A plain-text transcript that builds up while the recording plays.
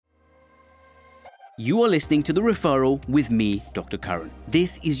You are listening to The Referral with me, Dr. Curran.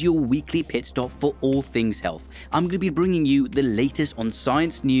 This is your weekly pit stop for all things health. I'm going to be bringing you the latest on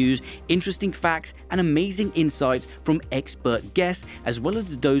science news, interesting facts, and amazing insights from expert guests, as well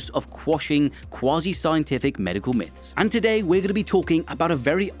as a dose of quashing quasi-scientific medical myths. And today, we're going to be talking about a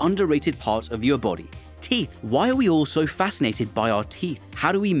very underrated part of your body. Teeth. Why are we all so fascinated by our teeth?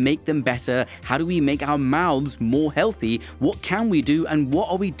 How do we make them better? How do we make our mouths more healthy? What can we do and what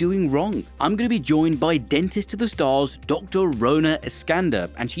are we doing wrong? I'm going to be joined by dentist to the stars, Dr. Rona Iskander,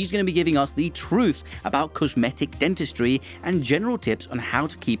 and she's going to be giving us the truth about cosmetic dentistry and general tips on how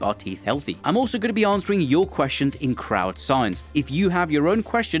to keep our teeth healthy. I'm also going to be answering your questions in Crowd Science. If you have your own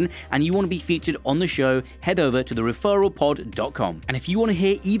question and you want to be featured on the show, head over to thereferralpod.com. And if you want to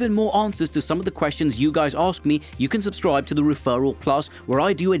hear even more answers to some of the questions you guys ask me, you can subscribe to the Referral Plus, where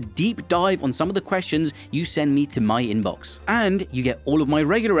I do a deep dive on some of the questions you send me to my inbox. And you get all of my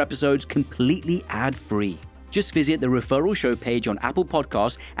regular episodes completely ad-free. Just visit the Referral Show page on Apple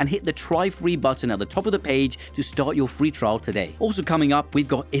Podcasts and hit the try free button at the top of the page to start your free trial today. Also coming up, we've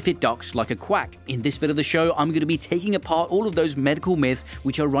got If It Ducks Like a Quack. In this bit of the show, I'm going to be taking apart all of those medical myths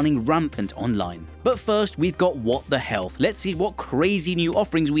which are running rampant online. But first, we've got What the Health. Let's see what crazy new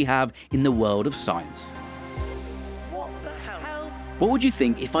offerings we have in the world of science. What would you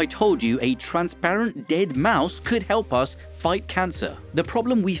think if I told you a transparent dead mouse could help us fight cancer? The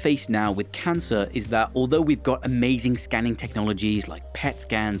problem we face now with cancer is that although we've got amazing scanning technologies like PET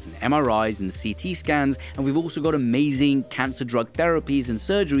scans and MRIs and CT scans, and we've also got amazing cancer drug therapies and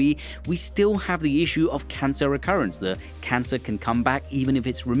surgery, we still have the issue of cancer recurrence. The cancer can come back even if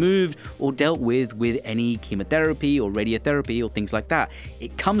it's removed or dealt with any chemotherapy or radiotherapy or things like that.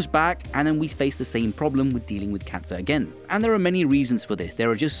 It comes back and then we face the same problem with dealing with cancer again. And there are many reasons for this. There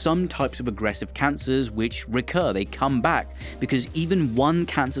are just some types of aggressive cancers which recur, they come back, because even one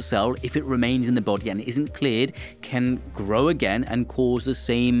cancer cell, if it remains in the body and isn't cleared, can grow again and cause the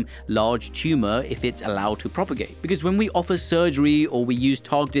same large tumor if it's allowed to propagate. Because when we offer surgery or we use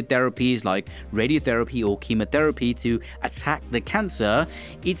targeted therapies like radiotherapy or chemotherapy to attack the cancer,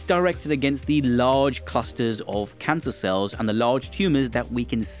 it's directed against the large clusters of cancer cells and the large tumors that we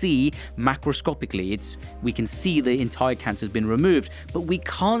can see macroscopically. We can see the entire cancer has been removed, but we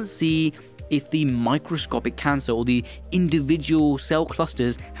can't see if the microscopic cancer or the individual cell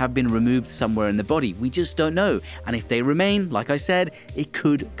clusters have been removed somewhere in the body. We just don't know. And if they remain, like I said, it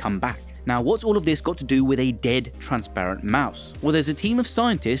could come back. Now, what's all of this got to do with a dead, transparent mouse? Well, there's a team of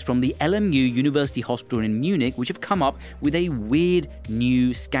scientists from the LMU University Hospital in Munich which have come up with a weird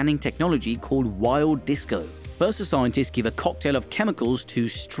new scanning technology called Wild Disco. First, the scientists give a cocktail of chemicals to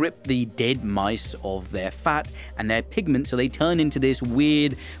strip the dead mice of their fat and their pigment so they turn into this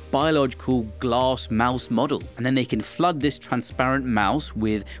weird biological glass mouse model. And then they can flood this transparent mouse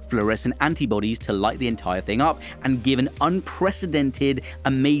with fluorescent antibodies to light the entire thing up and give an unprecedented,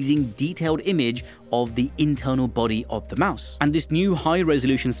 amazing, detailed image of the internal body of the mouse. And this new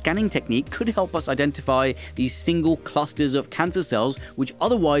high-resolution scanning technique could help us identify these single clusters of cancer cells which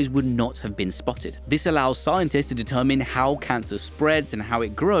otherwise would not have been spotted. This allows scientists to determine how cancer spreads and how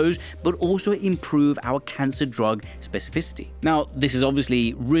it grows, but also improve our cancer drug specificity. Now, this is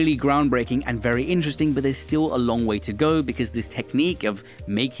obviously really groundbreaking and very interesting, but there's still a long way to go because this technique of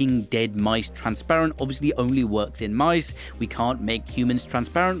making dead mice transparent obviously only works in mice. We can't make humans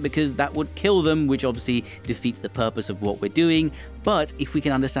transparent because that would kill them, which obviously defeats the purpose of what we're doing. But if we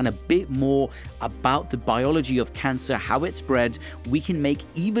can understand a bit more about the biology of cancer, how it spreads, we can make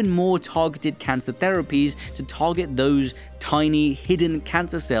even more targeted cancer therapies to target those tiny hidden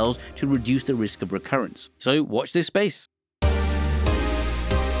cancer cells to reduce the risk of recurrence. So watch this space.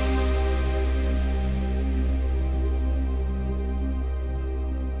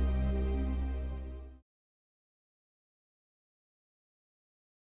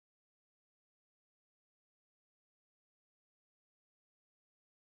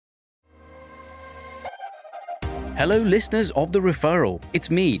 Hello listeners of The Referral,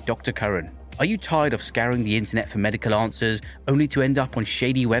 it's me, Dr. Curran. Are you tired of scouring the internet for medical answers only to end up on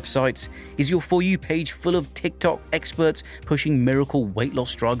shady websites? Is your For You page full of TikTok experts pushing miracle weight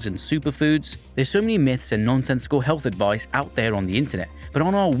loss drugs and superfoods? There's so many myths and nonsensical health advice out there on the internet, but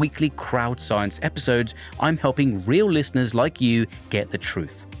on our weekly Crowd Science episodes, I'm helping real listeners like you get the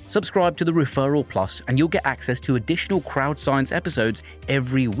truth. Subscribe to the Referral Plus and you'll get access to additional Crowd Science episodes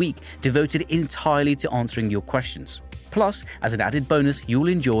every week devoted entirely to answering your questions. Plus, as an added bonus, you'll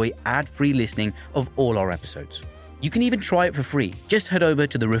enjoy ad-free listening of all our episodes. You can even try it for free. Just head over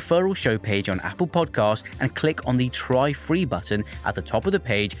to the Referral Show page on Apple Podcasts and click on the Try Free button at the top of the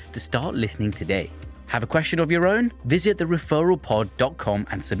page to start listening today. Have a question of your own? Visit thereferralpod.com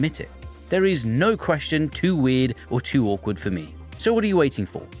and submit it. There is no question too weird or too awkward for me. So what are you waiting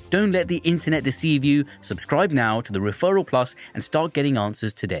for? Don't let the internet deceive you. Subscribe now to the Referral Plus and start getting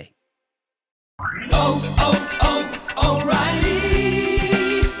answers today. O'Reilly.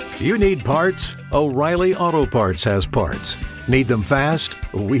 You need parts? O'Reilly Auto Parts has parts. Need them fast?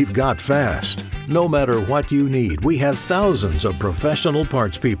 We've got fast. No matter what you need, we have thousands of professional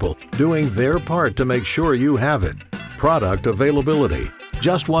parts people doing their part to make sure you have it. Product availability.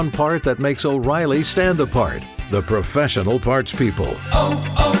 Just one part that makes O'Reilly stand apart. The professional parts people.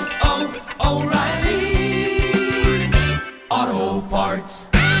 O'Reilly Auto Parts.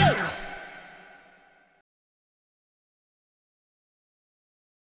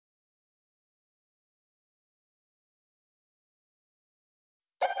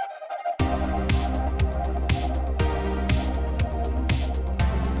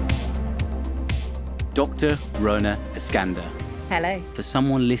 Dr. Rona Iskander. Hello. For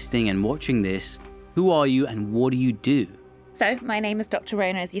someone listening and watching this, who are you and what do you do? So my name is Dr.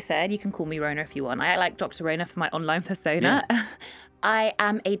 Rona, as you said. You can call me Rona if you want. I like Dr. Rona for my online persona. Yeah. I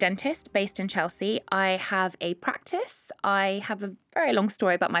am a dentist based in Chelsea. I have a practice. I have a very long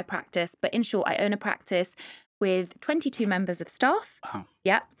story about my practice, but in short, I own a practice with 22 members of staff. Wow.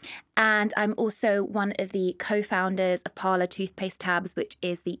 Yeah. And I'm also one of the co-founders of Parla Toothpaste Tabs, which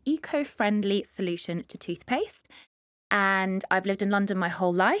is the eco-friendly solution to toothpaste. And I've lived in London my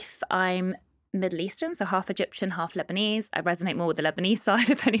whole life. I'm Middle Eastern, so half Egyptian, half Lebanese. I resonate more with the Lebanese side,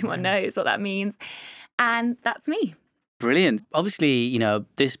 if anyone knows what that means. And that's me. Brilliant. Obviously,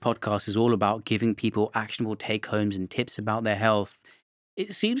 this podcast is all about giving people actionable take-homes and tips about their health.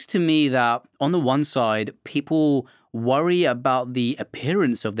 It seems to me that on the one side, people worry about the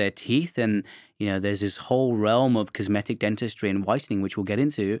appearance of their teeth and, there's this whole realm of cosmetic dentistry and whitening, which we'll get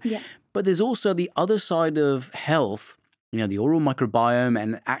into. Yeah. But there's also the other side of health, the oral microbiome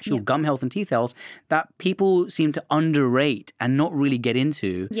and actual gum health and teeth health that people seem to underrate and not really get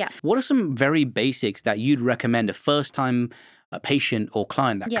into. Yeah. What are some very basics that you'd recommend a first-time patient or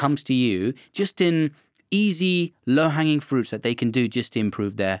client that comes to you just in easy, low-hanging fruits that they can do just to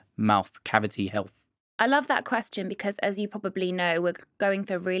improve their mouth cavity health? I love that question because, as you probably know, we're going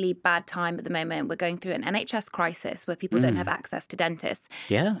through a really bad time at the moment. We're going through an NHS crisis where people don't have access to dentists.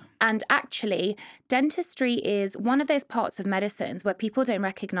 Yeah. And actually, dentistry is one of those parts of medicines where people don't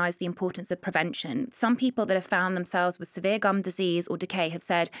recognise the importance of prevention. Some people that have found themselves with severe gum disease or decay have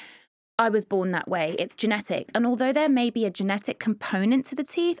said, I was born that way. It's genetic. And although there may be a genetic component to the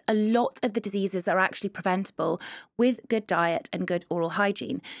teeth, a lot of the diseases are actually preventable with good diet and good oral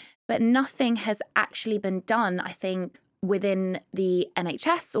hygiene. But nothing has actually been done, I think, within the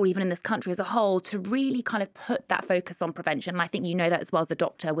NHS or even in this country as a whole to really kind of put that focus on prevention. And I think you know that as well as a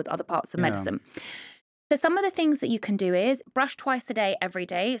doctor with other parts of medicine. So some of the things that you can do is brush twice a day, every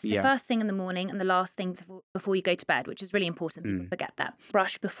day. It's the first thing in the morning and the last thing before you go to bed, which is really important. People forget that.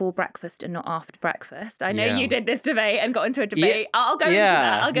 Brush before breakfast and not after breakfast. I know you did this debate and got into a debate. I'll go into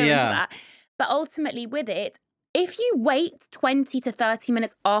that. I'll go into that. But ultimately with it, if you wait 20 to 30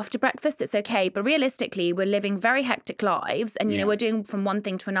 minutes after breakfast, it's okay. But realistically, we're living very hectic lives and, we're doing from one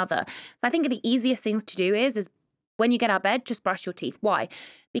thing to another. So I think the easiest things to do is when you get out of bed, just brush your teeth. Why?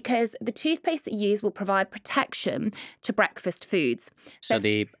 Because the toothpaste that you use will provide protection to breakfast foods. So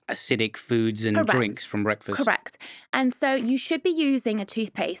the acidic foods and drinks from breakfast. Correct. And so you should be using a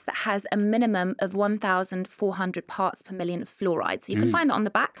toothpaste that has a minimum of 1,400 parts per million of fluoride. So you can find that on the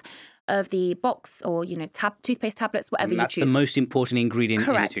back of the box or, toothpaste tablets, whatever you choose. That's the most important ingredient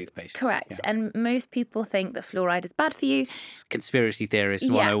in the toothpaste. Correct. Yeah. And most people think that fluoride is bad for you. It's conspiracy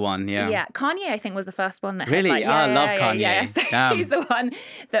theorist 101, Yeah. Kanye, I think, was the first one that really? I love Kanye. Yeah. So he's the one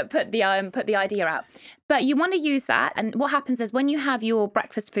that put the idea out. But you want to use that. And what happens is when you have your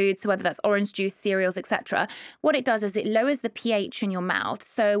breakfast foods, so whether that's orange juice, cereals, etc., what it does is it lowers the pH in your mouth.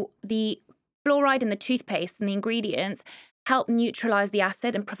 So the fluoride in the toothpaste and the ingredients help neutralize the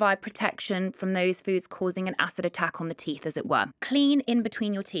acid and provide protection from those foods causing an acid attack on the teeth, as it were. Clean in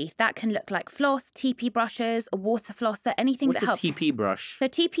between your teeth. That can look like floss, TP brushes, a water flosser, anything that helps. What's a TP brush? So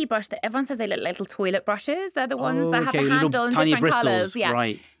TP brush, that everyone says they look like little toilet brushes. They're the ones that have a little handle and tiny different bristles. colours. Yeah.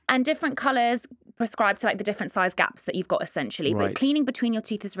 Right. And different colours prescribe to the different size gaps that you've got essentially. Right. But cleaning between your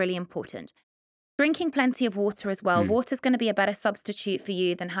teeth is really important. Drinking plenty of water as well. Water's going to be a better substitute for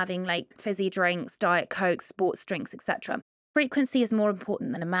you than having fizzy drinks, Diet Coke, sports drinks, etc. frequency is more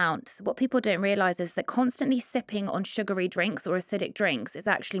important than amount. What people don't realize is that constantly sipping on sugary drinks or acidic drinks is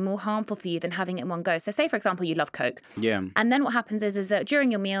actually more harmful for you than having it in one go. So say, for example, you love Coke. Yeah. And then what happens is that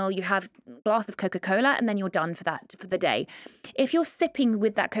during your meal, you have a glass of Coca-Cola and then you're done for the day. If you're sipping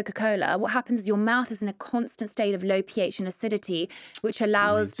with that Coca-Cola, what happens is your mouth is in a constant state of low pH and acidity, which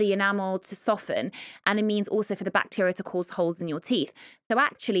allows the enamel to soften. And it means also for the bacteria to cause holes in your teeth. So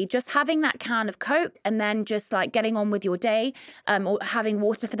actually just having that can of Coke and then just like getting on with your day, or having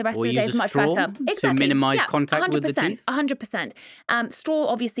water for the rest of the day is much better. Exactly. To minimize contact with the teeth? 100%. Straw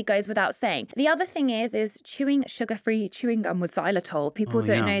obviously goes without saying. The other thing is chewing sugar-free chewing gum with xylitol. People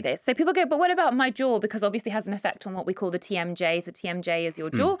don't know this. So people go, but what about my jaw? Because obviously it has an effect on what we call the TMJ. The TMJ is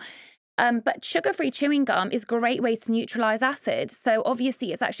your jaw. But sugar-free chewing gum is a great way to neutralize acid. So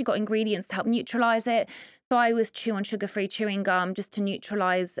obviously it's actually got ingredients to help neutralize it. So I always chew on sugar-free chewing gum just to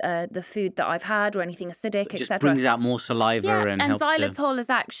neutralize the food that I've had or anything acidic, etc. It just brings out more saliva and helps xylitol is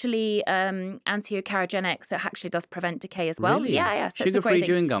actually anti-eukaryotic, so it actually does prevent decay as well. Really? Yeah. So sugar-free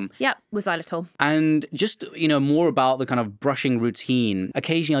chewing gum. Yeah, with xylitol. And just, more about the kind of brushing routine.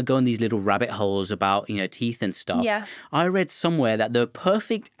 Occasionally I go in these little rabbit holes about, teeth and stuff. Yeah. I read somewhere that the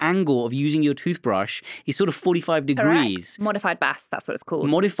perfect angle of using your toothbrush is sort of 45 degrees. Correct. Modified BAS, that's what it's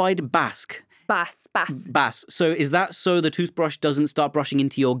called. Modified Basque. BAS. So is that so the toothbrush doesn't start brushing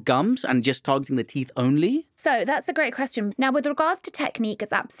into your gums and just targeting the teeth only? So that's a great question. Now, with regards to technique,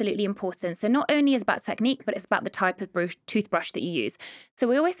 it's absolutely important. So not only is about technique, but it's about the type of toothbrush that you use. So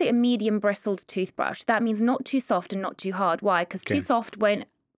we always say a medium bristled toothbrush. That means not too soft and not too hard. Why? Because too soft won't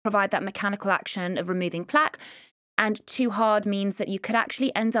provide that mechanical action of removing plaque. And too hard means that you could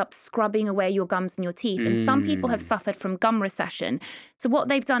actually end up scrubbing away your gums and your teeth. And some people have suffered from gum recession. So what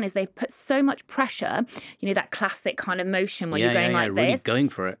they've done is they've put so much pressure, that classic kind of motion where you're going like really this. Going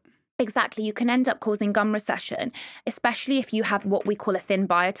for it. Exactly. You can end up causing gum recession, especially if you have what we call a thin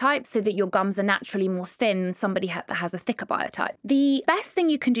biotype, so that your gums are naturally more thin than somebody that has a thicker biotype. The best thing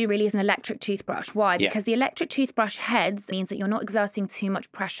you can do really is an electric toothbrush. Why? Because the electric toothbrush heads means that you're not exerting too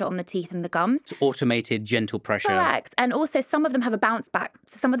much pressure on the teeth and the gums. It's automated, gentle pressure. Correct. And also some of them have a bounce back.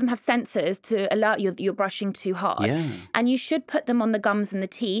 So some of them have sensors to alert you that you're brushing too hard. Yeah. And you should put them on the gums and the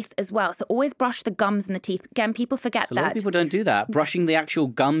teeth as well. So always brush the gums and the teeth. Again, people forget that. A lot of people don't do that. Brushing the actual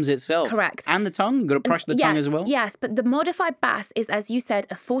gums itself. Correct. And the tongue? You've got to brush the tongue as well? Yes, but the modified BAS is, as you said,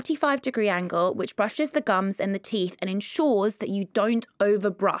 a 45-degree angle, which brushes the gums and the teeth and ensures that you don't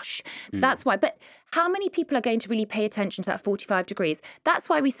overbrush. So that's why. But how many people are going to really pay attention to that 45 degrees? That's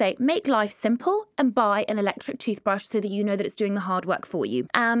why we say make life simple and buy an electric toothbrush so that you know that it's doing the hard work for you.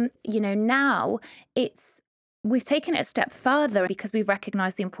 Now we've taken it a step further because we've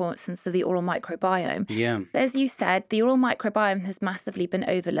recognized the importance of the oral microbiome. Yeah. As you said, the oral microbiome has massively been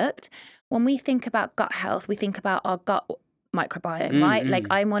overlooked. When we think about gut health, we think about our gut microbiome, right? Like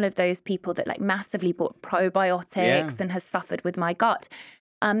I'm one of those people that massively bought probiotics and has suffered with my gut.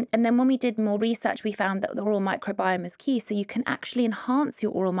 And then when we did more research, we found that the oral microbiome is key. So you can actually enhance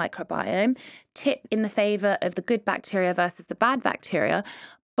your oral microbiome, tip in the favor of the good bacteria versus the bad bacteria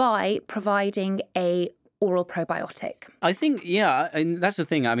by providing a oral probiotic. I think, and that's the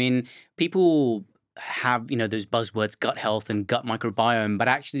thing. I mean, people have, those buzzwords, gut health and gut microbiome, but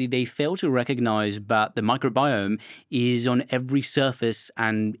actually they fail to recognize that the microbiome is on every surface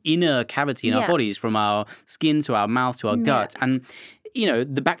and inner cavity in our bodies, from our skin to our mouth to our gut. And,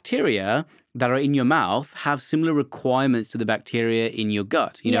 the bacteria that are in your mouth have similar requirements to the bacteria in your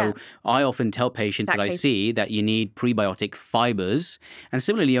gut. I often tell patients that I see that you need prebiotic fibers. And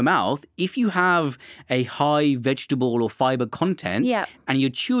similarly, your mouth, if you have a high vegetable or fiber content and you're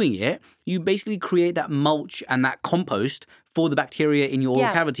chewing it, you basically create that mulch and that compost for the bacteria in your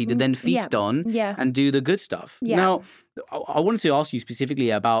oral cavity to then feast on and do the good stuff. Now, I wanted to ask you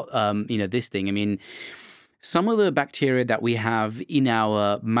specifically about, this thing. I mean, some of the bacteria that we have in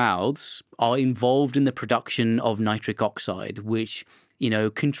our mouths are involved in the production of nitric oxide, which,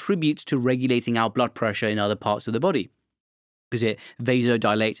 contributes to regulating our blood pressure in other parts of the body, because it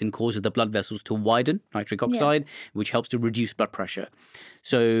vasodilates and causes the blood vessels to widen, nitric oxide, which helps to reduce blood pressure.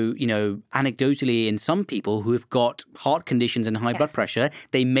 So, anecdotally, in some people who have got heart conditions and high blood pressure,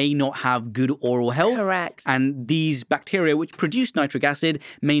 they may not have good oral health. Correct. And these bacteria which produce nitric acid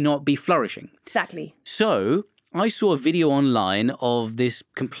may not be flourishing. Exactly. So I saw a video online of this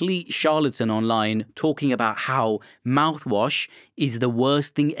complete charlatan online talking about how mouthwash is the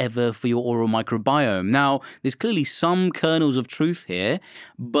worst thing ever for your oral microbiome. Now, there's clearly some kernels of truth here,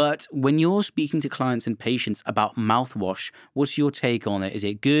 but when you're speaking to clients and patients about mouthwash, what's your take on it? Is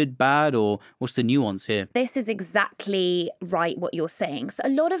it good, bad, or what's the nuance here? This is exactly right what you're saying. So a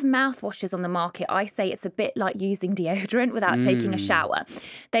lot of mouthwashes on the market, I say it's a bit like using deodorant without taking a shower.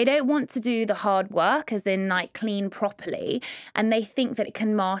 They don't want to do the hard work, as in like clean properly, and they think that it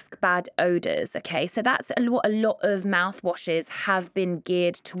can mask bad odors. Okay, so that's what a lot of mouthwashes have been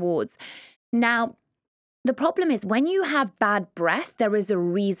geared towards. Now, the problem is when you have bad breath, there is a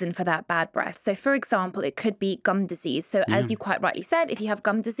reason for that bad breath. So, for example, it could be gum disease. So, as you quite rightly said, if you have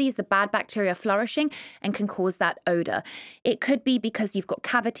gum disease, the bad bacteria are flourishing and can cause that odor. It could be because you've got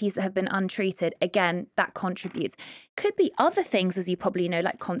cavities that have been untreated. Again, that contributes. Could be other things, as you probably know,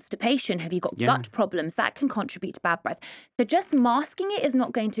 like constipation. Have you got gut problems? That can contribute to bad breath. So, just masking it is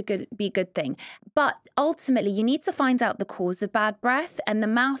not going to be a good thing. But ultimately, you need to find out the cause of bad breath, and the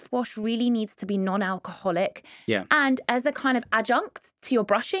mouthwash really needs to be non-alcoholic. Yeah. And as a kind of adjunct to your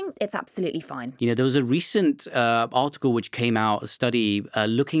brushing, it's absolutely fine. You know, there was a recent article which came out, a study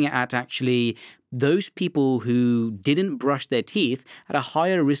looking at actually those people who didn't brush their teeth had a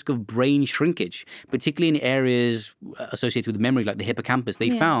higher risk of brain shrinkage, particularly in areas associated with memory, like the hippocampus. They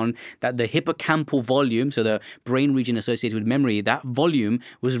found that the hippocampal volume, so the brain region associated with memory, that volume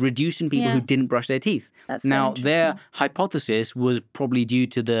was reduced in people who didn't brush their teeth. That's so now, their hypothesis was probably due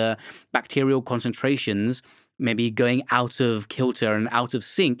to the bacterial concentrations maybe going out of kilter and out of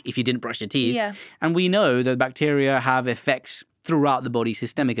sync if you didn't brush your teeth. Yeah. And we know that bacteria have effects throughout the body,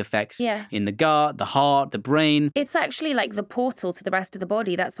 systemic effects in the gut, the heart, the brain. It's actually like the portal to the rest of the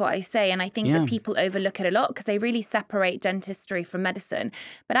body. That's what I say. And I think that people overlook it a lot because they really separate dentistry from medicine.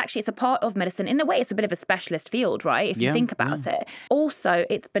 But actually, it's a part of medicine. In a way, it's a bit of a specialist field, right? If you think about it. Also,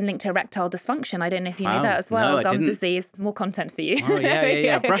 it's been linked to erectile dysfunction. I don't know if you knew that as well. No, Gum disease, more content for you. Oh,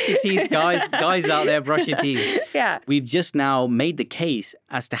 yeah. Brush your teeth, guys. Guys out there, brush your teeth. Yeah. We've just now made the case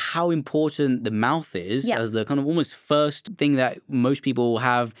as to how important the mouth is as the kind of almost first thing that most people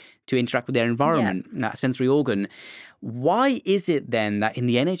have to interact with their environment, that sensory organ. Why is it then that in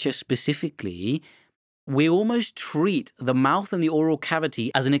the NHS specifically, we almost treat the mouth and the oral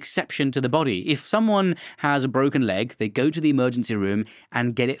cavity as an exception to the body? If someone has a broken leg, they go to the emergency room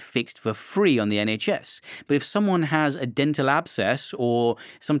and get it fixed for free on the NHS. But if someone has a dental abscess or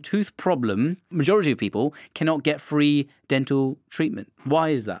some tooth problem, majority of people cannot get free dental treatment. Why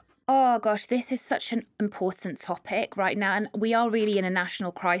is that? Oh, gosh, this is such an important topic right now. And we are really in a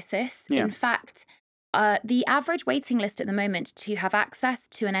national crisis. Yeah. In fact, the average waiting list at the moment to have access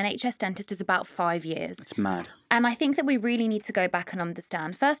to an NHS dentist is about 5 years. It's mad. And I think that we really need to go back and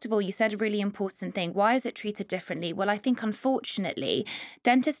understand. First of all, you said a really important thing. Why is it treated differently? Well, I think, unfortunately,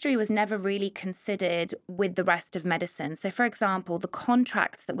 dentistry was never really considered with the rest of medicine. So, for example, the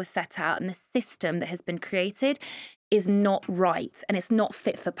contracts that were set out and the system that has been created is not right and it's not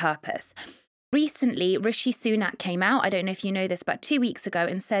fit for purpose. Recently, Rishi Sunak came out, I don't know if you know this, about 2 weeks ago,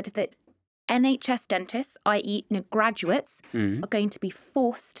 and said that NHS dentists, i.e. graduates, are going to be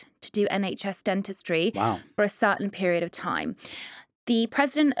forced to do NHS dentistry for a certain period of time. The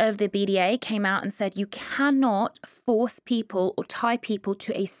president of the BDA came out and said you cannot force people or tie people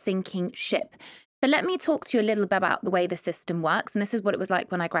to a sinking ship. So let me talk to you a little bit about the way the system works. And this is what it was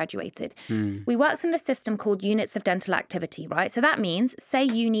like when I graduated. We worked in a system called units of dental activity, right? So that means, say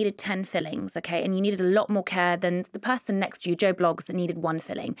you needed 10 fillings, okay, and you needed a lot more care than the person next to you, Joe Bloggs, that needed 1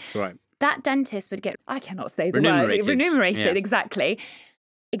 filling. Right. That dentist would get, I cannot say the Remunerated. word, remunerated, Yeah.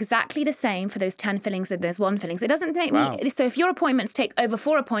 exactly the same for those 10 fillings and those 1 fillings. It doesn't take me, so if your appointments take over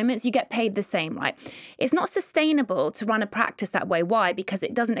 4 appointments, you get paid the same, right? It's not sustainable to run a practice that way. Why? Because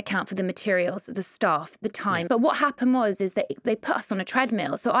it doesn't account for the materials, the staff, the time. But what happened was that they put us on a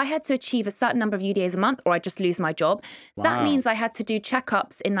treadmill. So I had to achieve a certain number of UDAs a month or I'd just lose my job. That means I had to do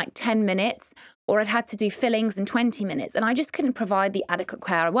checkups in like 10 minutes or I'd had to do fillings in 20 minutes. And I just couldn't provide the adequate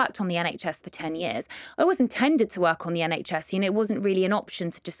care. I worked on the NHS for 10 years. I always intended to work on the NHS. It wasn't really an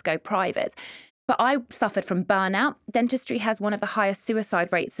option to just go private. But I suffered from burnout. Dentistry has one of the highest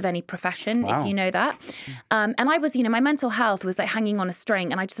suicide rates of any profession, if you know that. And I was, my mental health was like hanging on a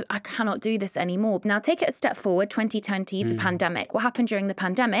string. And I just said, I cannot do this anymore. Now, take it a step forward, 2020, the pandemic. What happened during the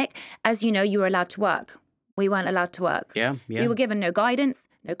pandemic? As you know, you were allowed to work. We weren't allowed to work. Yeah. We were given no guidance,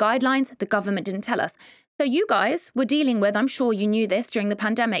 no guidelines. The government didn't tell us. So you guys were dealing with, I'm sure you knew this during the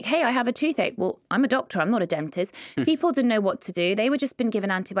pandemic. Hey, I have a toothache. Well, I'm a doctor. I'm not a dentist. People didn't know what to do. They were just been given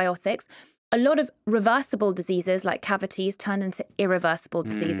antibiotics. a lot of reversible diseases like cavities turn into irreversible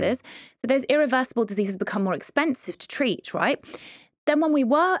diseases. So those irreversible diseases become more expensive to treat, right? Then when we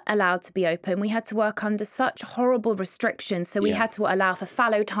were allowed to be open, we had to work under such horrible restrictions. So we had to allow for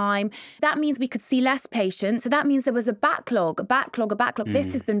fallow time. That means we could see less patients. So that means there was a backlog.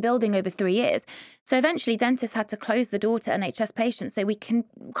 This has been building over 3 years. So eventually dentists had to close the door to NHS patients. So we can't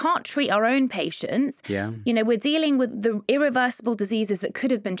treat our own patients. Yeah. You know, we're dealing with the irreversible diseases that could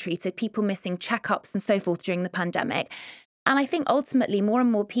have been treated, people missing checkups and so forth during the pandemic. And I think ultimately more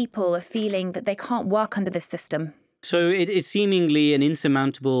and more people are feeling that they can't work under this system. So it's seemingly an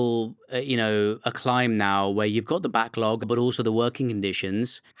insurmountable, a climb now where you've got the backlog, but also the working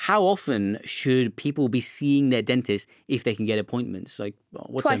conditions. How often should people be seeing their dentist if they can get appointments? Like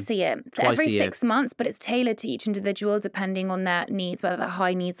twice a year. So every 6 months, but it's tailored to each individual depending on their needs, whether they're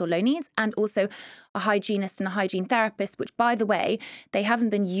high needs or low needs, and also a hygienist and a hygiene therapist, which, by the way, they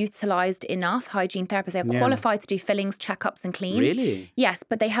haven't been utilised enough. Hygiene therapists, they're qualified to do fillings, checkups and cleans. Really? Yes,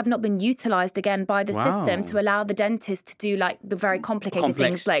 but they have not been utilised again by the system to allow the dentist to do like the very complicated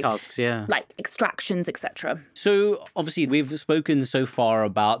things like tasks, like extractions, etc. So obviously we've spoken so far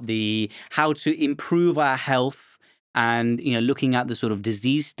about how to improve our health and, looking at the sort of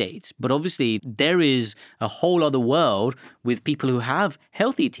disease states. But obviously there is a whole other world with people who have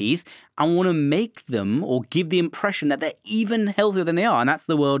healthy teeth and want to make them or give the impression that they're even healthier than they are. And that's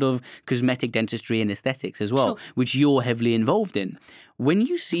the world of cosmetic dentistry and aesthetics as well, which you're heavily involved in. When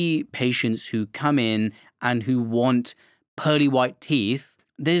you see patients who come in and who want pearly white teeth,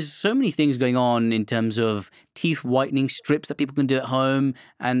 there's so many things going on in terms of teeth whitening strips that people can do at home,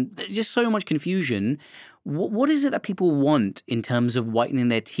 and there's just so much confusion. What is it that people want in terms of whitening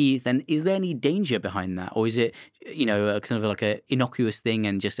their teeth, and is there any danger behind that, or is it, a kind of like a innocuous thing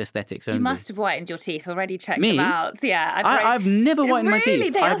and just aesthetics only? You must have whitened your teeth already. Checked Me? them out. Yeah, I've never whitened my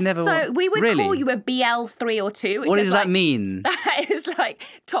teeth. We would call you a BL3 or 2. What does that mean? That is like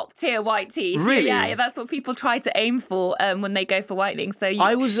top tier white teeth. Really? Yeah, that's what people try to aim for when they go for whitening. So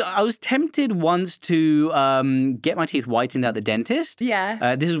I was tempted once to get my teeth whitened at the dentist.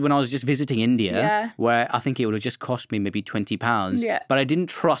 Yeah. This is when I was just visiting India, where I think it would have just cost me maybe £20. Yeah. But I didn't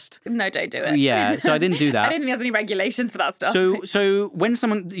trust. No, don't do it. Yeah, so I didn't do that. I don't think there's any regulations for that stuff. So when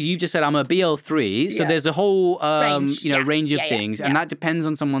you just said I'm a BL3, so there's a whole range of things, and that depends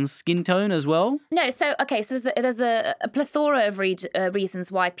on someone's skin tone as well. No, so there's a plethora of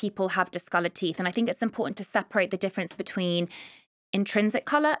reasons why people have discoloured teeth, and I think it's important to separate the difference between intrinsic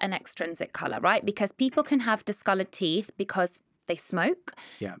colour and extrinsic colour, right? Because people can have discoloured teeth because they smoke,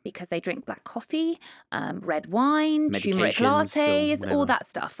 because they drink black coffee, red wine, turmeric lattes, all that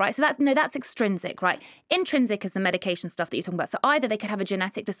stuff, right? So that's extrinsic, right? Intrinsic is the medication stuff that you're talking about. So either they could have a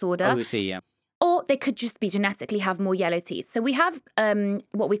genetic disorder. Obviously, yeah. Or they could just be genetically have more yellow teeth. So we have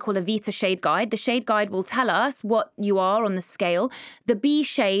what we call a Vita shade guide. The shade guide will tell us what you are on the scale. The B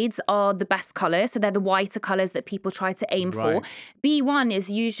shades are the best colours. So they're the whiter colours that people try to aim for. B1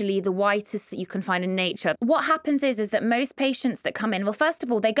 is usually the whitest that you can find in nature. What happens is that most patients that come in, well, first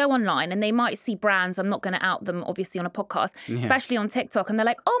of all, they go online and they might see brands. I'm not going to out them, obviously, on a podcast, especially on TikTok. And they're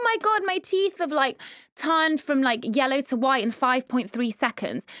like, oh my God, my teeth have turned from yellow to white in 5.3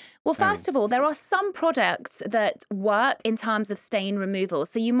 seconds. Well, first of all, there are some products that work in terms of stain removal.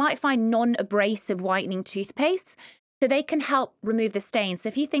 So you might find non-abrasive whitening toothpaste. So they can help remove the stain. So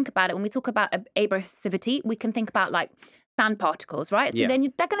if you think about it, when we talk about abrasivity, we can think about sand particles, right? So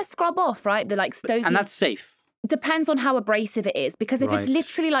then they're going to scrub off, right? They're stoking. And that's safe. Depends on how abrasive it is. Because if it's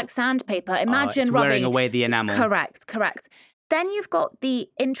literally like sandpaper, imagine it's wearing away the enamel. Correct. Then you've got the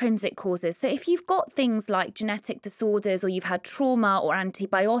intrinsic causes. So if you've got things like genetic disorders or you've had trauma or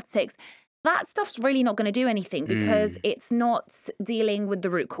antibiotics, that stuff's really not going to do anything because it's not dealing with the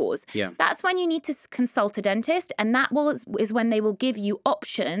root cause. Yeah. That's when you need to consult a dentist, and that is when they will give you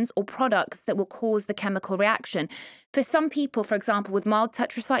options or products that will cause the chemical reaction. For some people, for example, with mild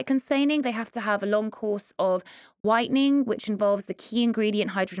tetracycline staining, they have to have a long course of whitening, which involves the key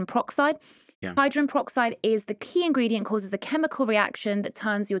ingredient hydrogen peroxide. Yeah. Hydrogen peroxide is the key ingredient, causes a chemical reaction that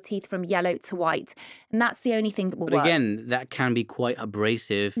turns your teeth from yellow to white. And that's the only thing that will work. But again, that can be quite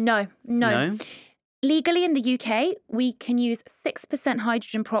abrasive. No. Legally in the UK, we can use 6%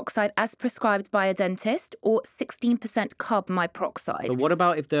 hydrogen peroxide as prescribed by a dentist or 16% carbamide peroxide. But what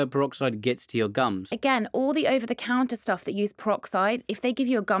about if the peroxide gets to your gums? Again, all the over-the-counter stuff that use peroxide, if they give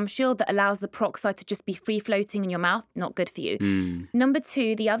you a gum shield that allows the peroxide to just be free-floating in your mouth, not good for you. Number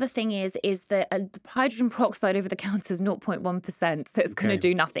two, the other thing is that the hydrogen peroxide over-the-counter is 0.1%, so it's going to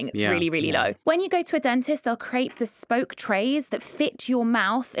do nothing. It's really low. When you go to a dentist, they'll create bespoke trays that fit your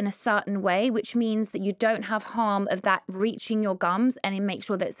mouth in a certain way, which means that you don't have harm of that reaching your gums, and it makes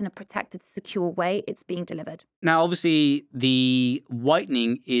sure that it's in a protected, secure way it's being delivered. Now, obviously, the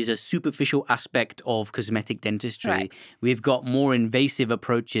whitening is a superficial aspect of cosmetic dentistry. Right. We've got more invasive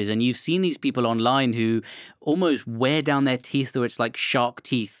approaches, and you've seen these people online who almost wear down their teeth, or it's like shark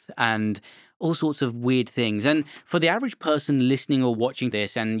teeth and all sorts of weird things. And for the average person listening or watching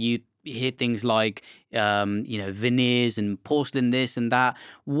this, and you hear things like, veneers and porcelain this and that,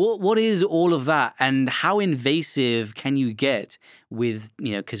 what is all of that, and how invasive can you get with,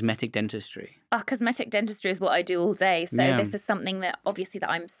 cosmetic dentistry? Cosmetic dentistry is what I do all day. So this is something that obviously that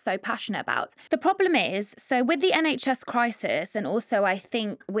I'm so passionate about. The problem is, so with the NHS crisis, and also I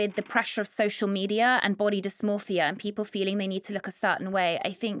think with the pressure of social media and body dysmorphia and people feeling they need to look a certain way,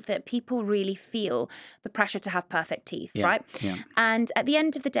 I think that people really feel the pressure to have perfect teeth, right? Yeah. And at the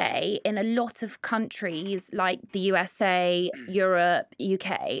end of the day, in a lot of countries like the USA, Europe,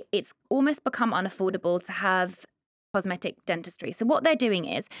 UK, it's almost become unaffordable to have cosmetic dentistry. So what they're doing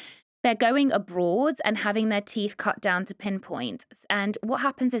is, they're going abroad and having their teeth cut down to pinpoint. And what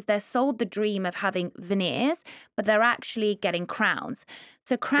happens is they're sold the dream of having veneers, but they're actually getting crowns.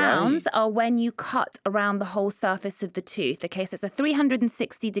 So crowns are when you cut around the whole surface of the tooth. Okay, so it's a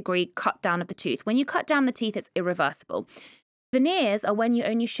 360-degree cut down of the tooth. When you cut down the teeth, it's irreversible. Veneers are when you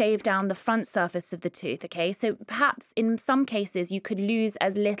only shave down the front surface of the tooth. Okay, so perhaps in some cases you could lose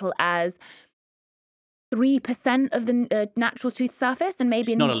as little as 3% of the natural tooth surface, and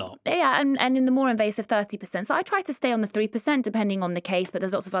maybe it's not a lot. Yeah, and in the more invasive 30%. So I try to stay on the 3% depending on the case, but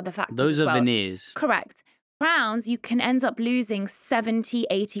there's lots of other factors. Those as are well. veneers. Correct. Crowns, you can end up losing 70,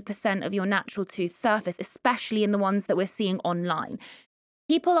 80% of your natural tooth surface, especially in the ones that we're seeing online.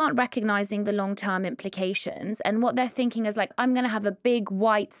 People aren't recognizing the long-term implications, and what they're thinking is like, I'm going to have a big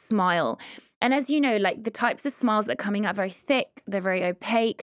white smile. And as you know, like the types of smiles that are coming out very thick, they're very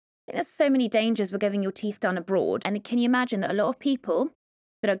opaque. There's so many dangers with getting your teeth done abroad. And can you imagine that a lot of people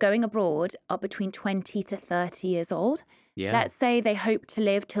that are going abroad are between 20 to 30 years old? Yeah. Let's say they hope to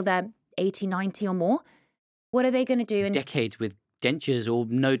live till they're 80, 90 or more. What are they going to do? Decades with dentures or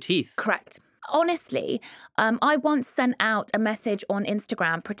no teeth. Correct. Honestly, I once sent out a message on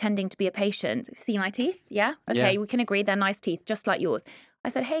Instagram pretending to be a patient. See my teeth? Yeah? Okay, we can agree they're nice teeth, just like yours. I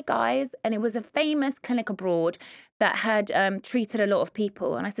said, hey guys, and it was a famous clinic abroad that had treated a lot of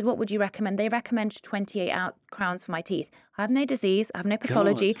people. And I said, what would you recommend? They recommend 28 crowns for my teeth. I have no disease, I have no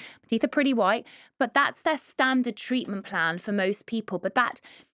pathology, my teeth are pretty white, but that's their standard treatment plan for most people. But that,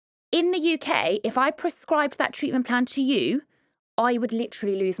 in the UK, if I prescribed that treatment plan to you, I would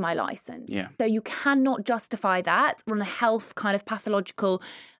literally lose my license. Yeah. So you cannot justify that on a health kind of pathological,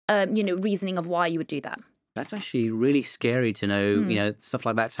 reasoning of why you would do that. That's actually really scary to know, stuff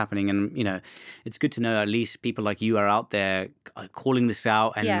like that's happening. And, it's good to know at least people like you are out there calling this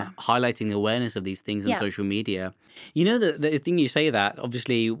out and highlighting the awareness of these things on social media. You know, the thing you say that,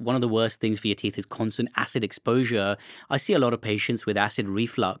 obviously, one of the worst things for your teeth is constant acid exposure. I see a lot of patients with acid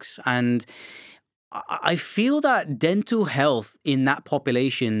reflux, and I feel that dental health in that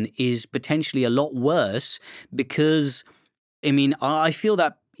population is potentially a lot worse because, I feel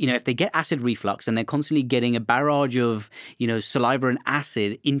that, if they get acid reflux and they're constantly getting a barrage of, saliva and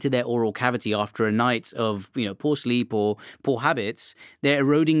acid into their oral cavity after a night of, poor sleep or poor habits, they're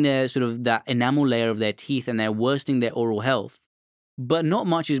eroding their sort of that enamel layer of their teeth and they're worsening their oral health. But not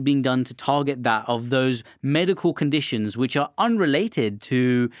much is being done to target that of those medical conditions which are unrelated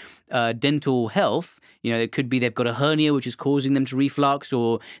to dental health. It could be they've got a hernia which is causing them to reflux,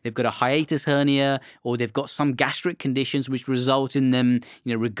 or they've got a hiatus hernia, or they've got some gastric conditions which result in them,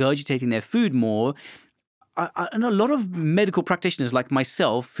 regurgitating their food more. And a lot of medical practitioners like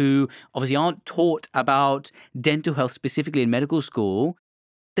myself, who obviously aren't taught about dental health specifically in medical school,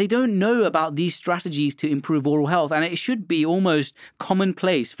 they don't know about these strategies to improve oral health. And it should be almost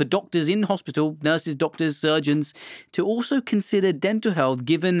commonplace for doctors in hospital, nurses, doctors, surgeons, to also consider dental health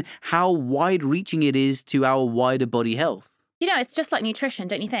given how wide-reaching it is to our wider body health. It's just like nutrition,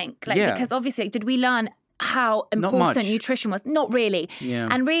 don't you think? Because obviously, did we learn how important nutrition was? Not really. Yeah.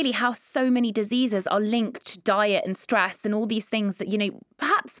 And really how so many diseases are linked to diet and stress and all these things that,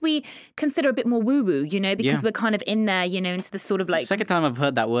 perhaps we consider a bit more woo-woo, because we're kind of in there, into the sort of like... Second time I've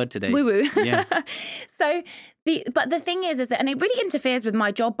heard that word today. Woo-woo. Yeah. But the thing is that, and it really interferes with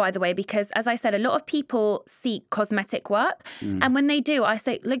my job, by the way, because as I said, a lot of people seek cosmetic work. And when they do, I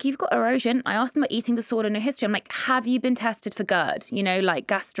say, look, you've got erosion. I ask them about eating disorder, no history. I'm like, have you been tested for GERD? Like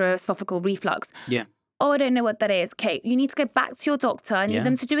gastroesophageal reflux? Yeah. oh, I don't know what that is. Okay, you need to go back to your doctor. I need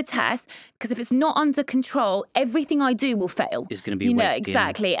them to do a test, because if it's not under control, everything I do will fail. It's going to be wasted.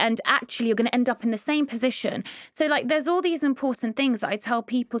 Exactly. And actually, you're going to end up in the same position. So like, there's all these important things that I tell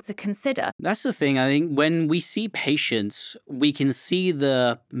people to consider. That's the thing. I think when we see patients, we can see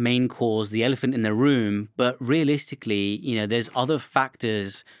the main cause, the elephant in the room, but realistically, there's other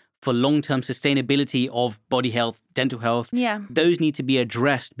factors for long-term sustainability of body health, dental health. Yeah. Those need to be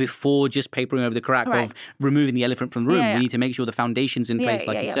addressed before just papering over the crack of removing the elephant from the room. We need to make sure the foundation's in place,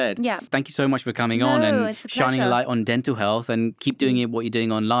 like you said. Yeah. Thank you so much for coming on and shining a light on dental health, and keep doing what you're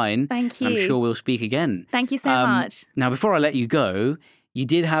doing online. Thank you. I'm sure we'll speak again. Thank you so much. Now, before I let you go, you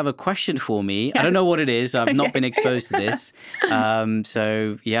did have a question for me. Yes. I don't know what it is. I've not been exposed to this.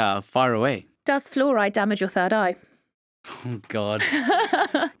 So, fire away. Does fluoride damage your third eye? Oh, God.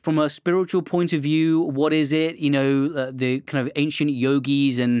 From a spiritual point of view, what is it? The kind of ancient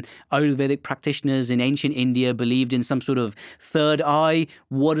yogis and Ayurvedic practitioners in ancient India believed in some sort of third eye.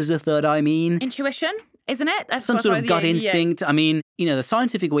 What does a third eye mean? Intuition, isn't it? That's some sort of gut instinct. I mean, the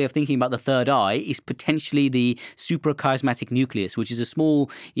scientific way of thinking about the third eye is potentially the suprachiasmatic nucleus, which is a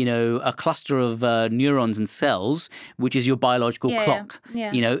small, a cluster of neurons and cells, which is your biological clock.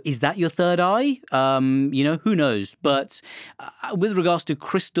 Yeah. Is that your third eye? Who knows? But with regards to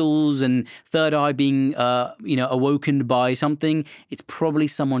crystals and third eye being, awoken by something, it's probably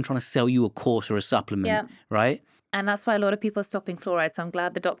someone trying to sell you a course or a supplement, right? And that's why a lot of people are stopping fluoride. So I'm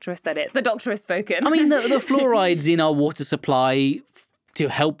glad the doctor has said it. The doctor has spoken. I mean, the fluoride's in our water supply to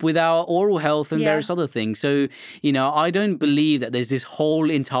help with our oral health and various other things. So, I don't believe that there's this whole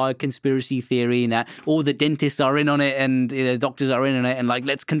entire conspiracy theory and that all the dentists are in on it and the doctors are in on it and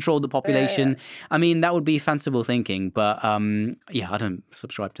let's control the population. I mean, that would be fanciful thinking. But I don't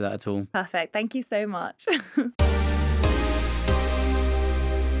subscribe to that at all. Perfect. Thank you so much.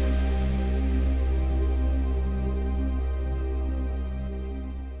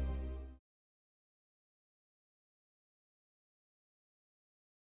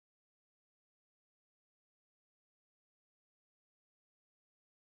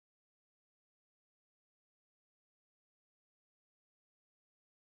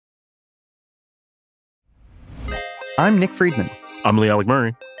 I'm Nick Friedman. I'm Lee Alec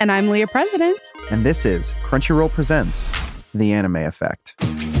Murray. And I'm Leah President. And this is Crunchyroll Presents The Anime Effect.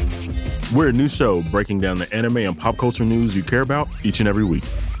 We're a new show breaking down the anime and pop culture news you care about each and every week.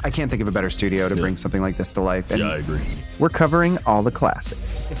 I can't think of a better studio to bring something like this to life. And I agree. We're covering all the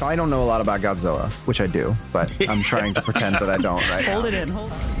classics. If I don't know a lot about Godzilla, which I do, but I'm trying to pretend that I don't right now. Hold it in.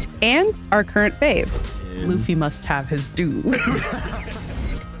 And our current faves. Luffy must have his due.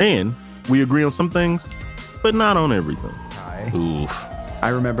 And we agree on some things, but not on everything. Oof. I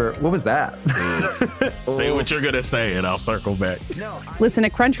remember, what was that? Say what you're going to say and I'll circle back. Listen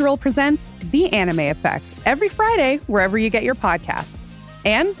to Crunchyroll Presents The Anime Effect every Friday, wherever you get your podcasts.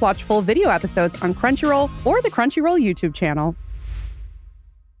 And watch full video episodes on Crunchyroll or the Crunchyroll YouTube channel.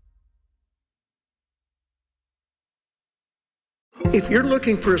 If you're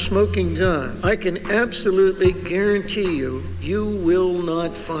looking for a smoking gun, I can absolutely guarantee you will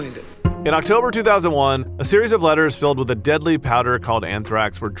not find it. In October 2001, a series of letters filled with a deadly powder called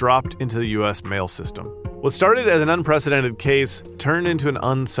anthrax were dropped into the U.S. mail system. What started as an unprecedented case turned into an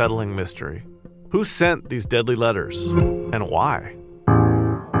unsettling mystery. Who sent these deadly letters? And why?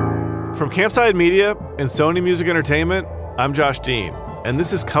 From Campside Media and Sony Music Entertainment, I'm Josh Dean, and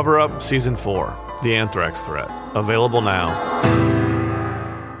this is Cover Up Season 4, The Anthrax Threat. Available now.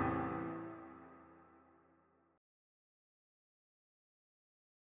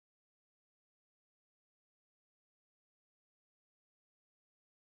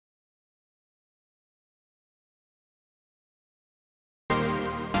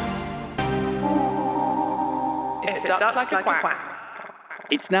 If it ducks like a quack.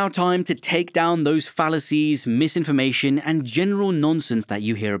 It's now time to take down those fallacies, misinformation, and general nonsense that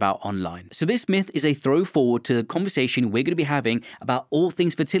you hear about online. So this myth is a throw forward to the conversation we're going to be having about all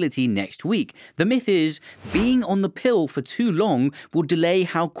things fertility next week. The myth is being on the pill for too long will delay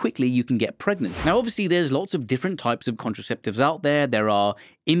how quickly you can get pregnant. Now, obviously, there's lots of different types of contraceptives out there. There are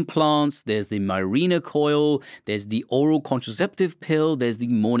implants, there's the Mirena coil, there's the oral contraceptive pill, there's the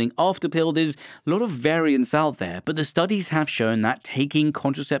morning after pill. There's a lot of variants out there, but the studies have shown that taking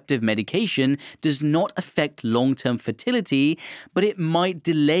contraceptive medication does not affect long-term fertility, but it might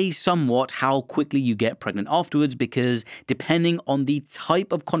delay somewhat how quickly you get pregnant afterwards, because depending on the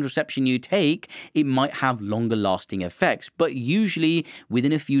type of contraception you take, it might have longer lasting effects. But usually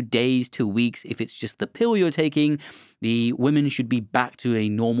within a few days to weeks, if it's just the pill you're taking, the women should be back to a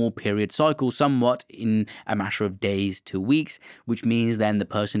normal period cycle somewhat in a matter of days to weeks, which means then the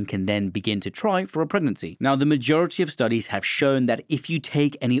person can then begin to try for a pregnancy. Now, the majority of studies have shown that if you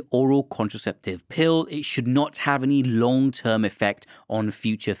take any oral contraceptive pill, it should not have any long-term effect on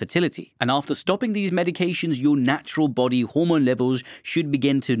future fertility. And after stopping these medications, your natural body hormone levels should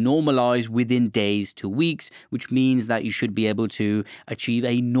begin to normalize within days to weeks, which means that you should be able to achieve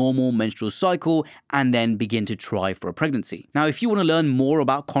a normal menstrual cycle and then begin to try for a pregnancy. Now, if you want to learn more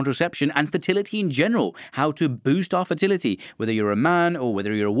about contraception and fertility in general, how to boost our fertility, whether you're a man or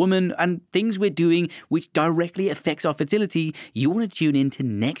whether you're a woman, and things we're doing which directly affects our fertility, you want to tune in to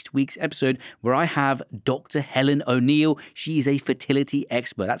next week's episode where I have Dr. Helen O'Neill. She is a fertility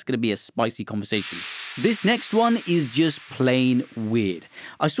expert. That's going to be a spicy conversation. This next one is just plain weird.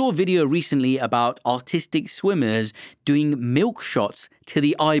 I saw a video recently about artistic swimmers doing milk shots to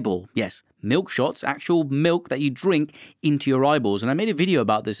the eyeball. Yes, milk shots, actual milk that you drink into your eyeballs. And I made a video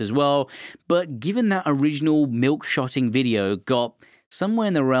about this as well. But given that original milk shotting video got somewhere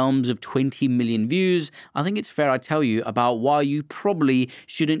in the realms of 20 million views, I think it's fair I tell you about why you probably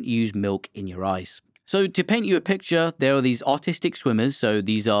shouldn't use milk in your eyes. So to paint you a picture, there are these artistic swimmers. So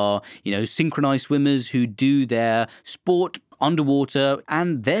these are, synchronized swimmers who do their sport underwater,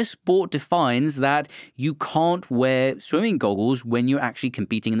 and their sport defines that you can't wear swimming goggles when you're actually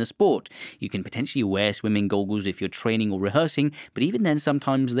competing in the sport. You can potentially wear swimming goggles if you're training or rehearsing, but even then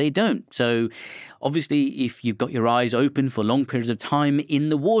sometimes they don't. So obviously if you've got your eyes open for long periods of time in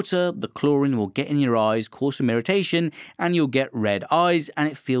the water, the chlorine will get in your eyes, cause some irritation, and you'll get red eyes, and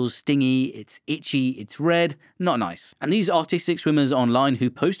it feels stingy, it's itchy, it's red, not nice. And these artistic swimmers online who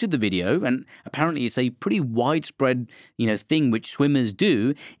posted the video, and apparently it's a pretty widespread, thing which swimmers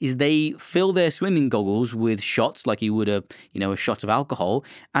do, is they fill their swimming goggles with shots like you would a shot of alcohol,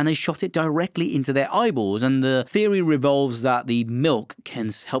 and they shot it directly into their eyeballs. And the theory revolves that the milk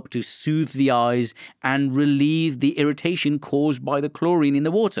can help to soothe the eyes and relieve the irritation caused by the chlorine in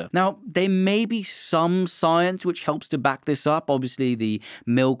the water. Now, there may be some science which helps to back this up. Obviously, the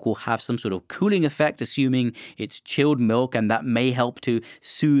milk will have some sort of cooling effect, assuming it's chilled milk, and that may help to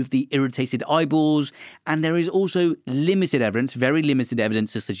soothe the irritated eyeballs. And there is also very limited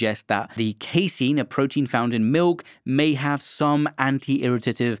evidence to suggest that the casein, a protein found in milk, may have some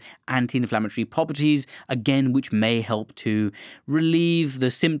anti-irritative, anti-inflammatory properties, again, which may help to relieve the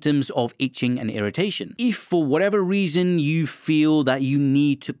symptoms of itching and irritation. If for whatever reason you feel that you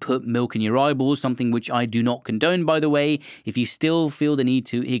need to put milk in your eyeballs, something which I do not condone, by the way, if you still feel the need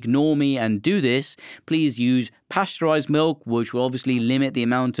to ignore me and do this, please use pasteurized milk, which will obviously limit the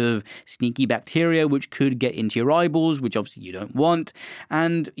amount of sneaky bacteria which could get into your eyeballs, which obviously you don't want.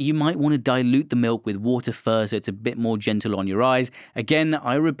 And you might want to dilute the milk with water first so it's a bit more gentle on your eyes. Again,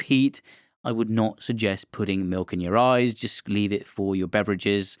 I repeat, I would not suggest putting milk in your eyes. Just leave it for your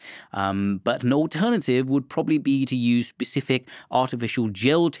beverages. But an alternative would probably be to use specific artificial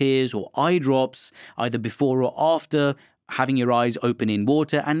gel tears or eye drops, either before or after having your eyes open in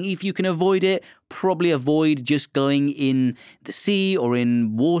water. And if you can avoid it, probably avoid just going in the sea or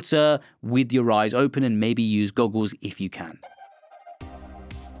in water with your eyes open, and maybe use goggles if you can.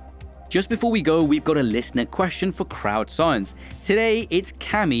 Just before we go, we've got a listener question for Crowd Science. Today, it's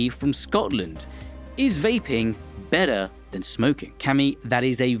Cami from Scotland. Is vaping better than smoking? Cami, that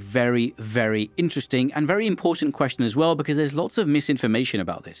is a very, very interesting and very important question as well, because there's lots of misinformation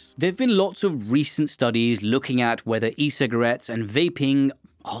about this. There have been lots of recent studies looking at whether e-cigarettes and vaping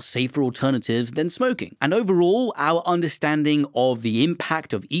are safer alternatives than smoking. And overall, our understanding of the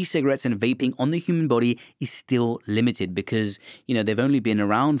impact of e-cigarettes and vaping on the human body is still limited because, they've only been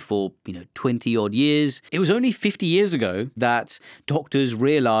around for, 20 odd years. It was only 50 years ago that doctors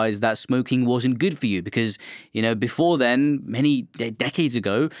realized that smoking wasn't good for you because, before then, many decades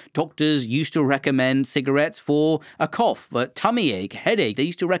ago, doctors used to recommend cigarettes for a cough, a tummy ache, headache. They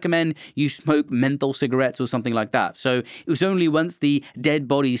used to recommend you smoke menthol cigarettes or something like that. So it was only once the dead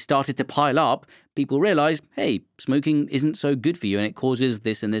bodies started to pile up, people realized, hey, smoking isn't so good for you and it causes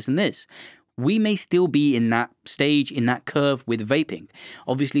this and this and this. We may still be in that stage, in that curve with vaping.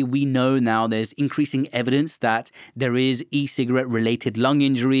 Obviously, we know now there's increasing evidence that there is e-cigarette related lung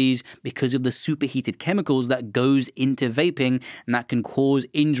injuries because of the superheated chemicals that goes into vaping, and that can cause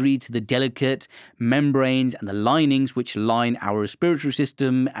injury to the delicate membranes and the linings which line our respiratory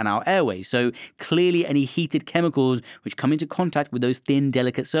system and our airways. So clearly any heated chemicals which come into contact with those thin,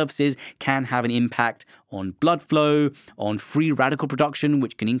 delicate surfaces can have an impact on blood flow, on free radical production,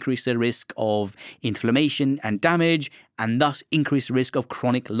 which can increase the risk of inflammation and damage, and thus increase the risk of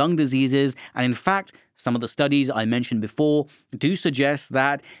chronic lung diseases. And in fact, Some of the studies I mentioned before do suggest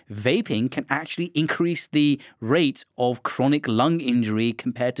that vaping can actually increase the rate of chronic lung injury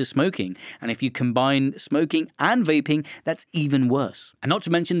compared to smoking. And if you combine smoking and vaping, that's even worse. And not to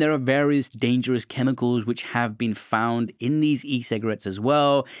mention, there are various dangerous chemicals which have been found in these e-cigarettes as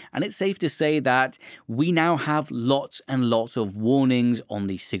well. And it's safe to say that we now have lots and lots of warnings on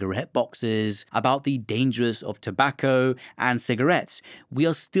the cigarette boxes about the dangers of tobacco and cigarettes. We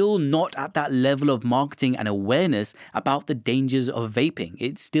are still not at that level of marketing and awareness about the dangers of vaping.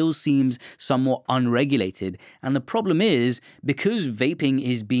 It still seems somewhat unregulated. And the problem is, because vaping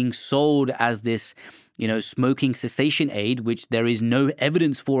is being sold as this smoking cessation aid, which there is no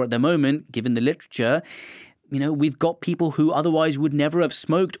evidence for at the moment, given the literature, we've got people who otherwise would never have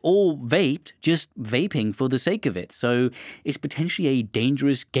smoked or vaped, just vaping for the sake of it. So it's potentially a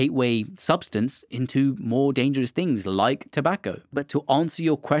dangerous gateway substance into more dangerous things like tobacco. But to answer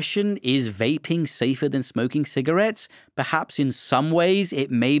your question, is vaping safer than smoking cigarettes? Perhaps in some ways it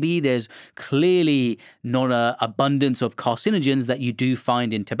may be. There's clearly not an abundance of carcinogens that you do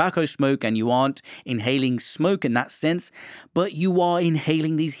find in tobacco smoke, and you aren't inhaling smoke in that sense, but you are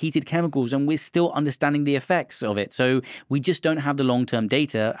inhaling these heated chemicals, and we're still understanding the effects of it. So we just don't have the long-term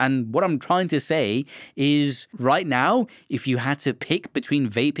data. And what I'm trying to say is, right now, if you had to pick between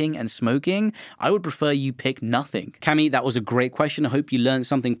vaping and smoking, I would prefer you pick nothing. Cami, that was a great question. I hope you learned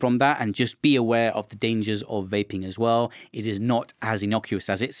something from that, and just be aware of the dangers of vaping as well. It is not as innocuous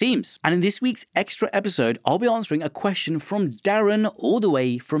as it seems. And in this week's extra episode, I'll be answering a question from Darren all the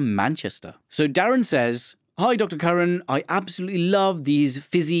way from Manchester. So Darren says, "Hi, Dr. Curran. I absolutely love these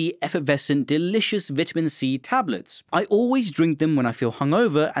fizzy, effervescent, delicious vitamin C tablets. I always drink them when I feel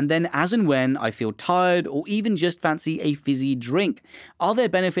hungover, and then as and when I feel tired or even just fancy a fizzy drink. Are there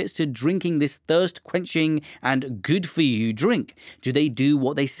benefits to drinking this thirst-quenching and good-for-you drink? Do they do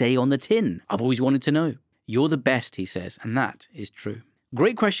what they say on the tin? I've always wanted to know." You're the best, he says, and that is true.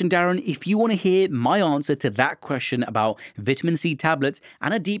 Great question, Darren. If you want to hear my answer to that question about vitamin C tablets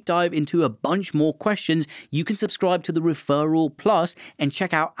and a deep dive into a bunch more questions, you can subscribe to the Referral Plus and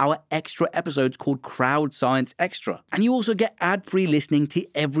check out our extra episodes called Crowd Science Extra. And you also get ad-free listening to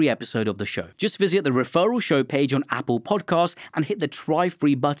every episode of the show. Just visit the Referral Show page on Apple Podcasts and hit the Try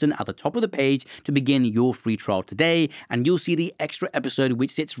Free button at the top of the page to begin your free trial today, and you'll see the extra episode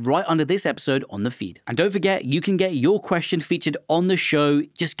which sits right under this episode on the feed. And don't forget, you can get your question featured on the show.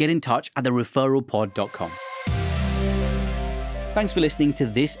 Just get in touch at thereferralpod.com. Thanks for listening to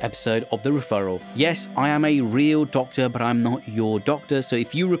this episode of The Referral. Yes, I am a real doctor, but I'm not your doctor, so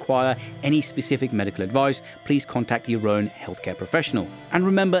if you require any specific medical advice, please contact your own healthcare professional. And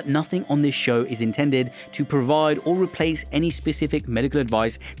remember, nothing on this show is intended to provide or replace any specific medical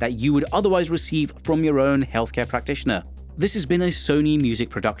advice that you would otherwise receive from your own healthcare practitioner. This has been a Sony Music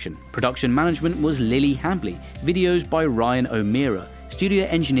production. Production management was Lily Hambley. Videos by Ryan O'Meara. Studio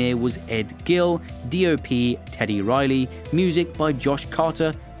engineer was Ed Gill. DOP Teddy Riley. Music by Josh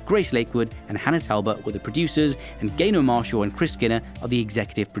Carter. Grace Lakewood and Hannah Talbot were the producers, and Gaynor Marshall and Chris Skinner are the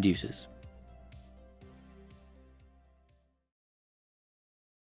executive producers.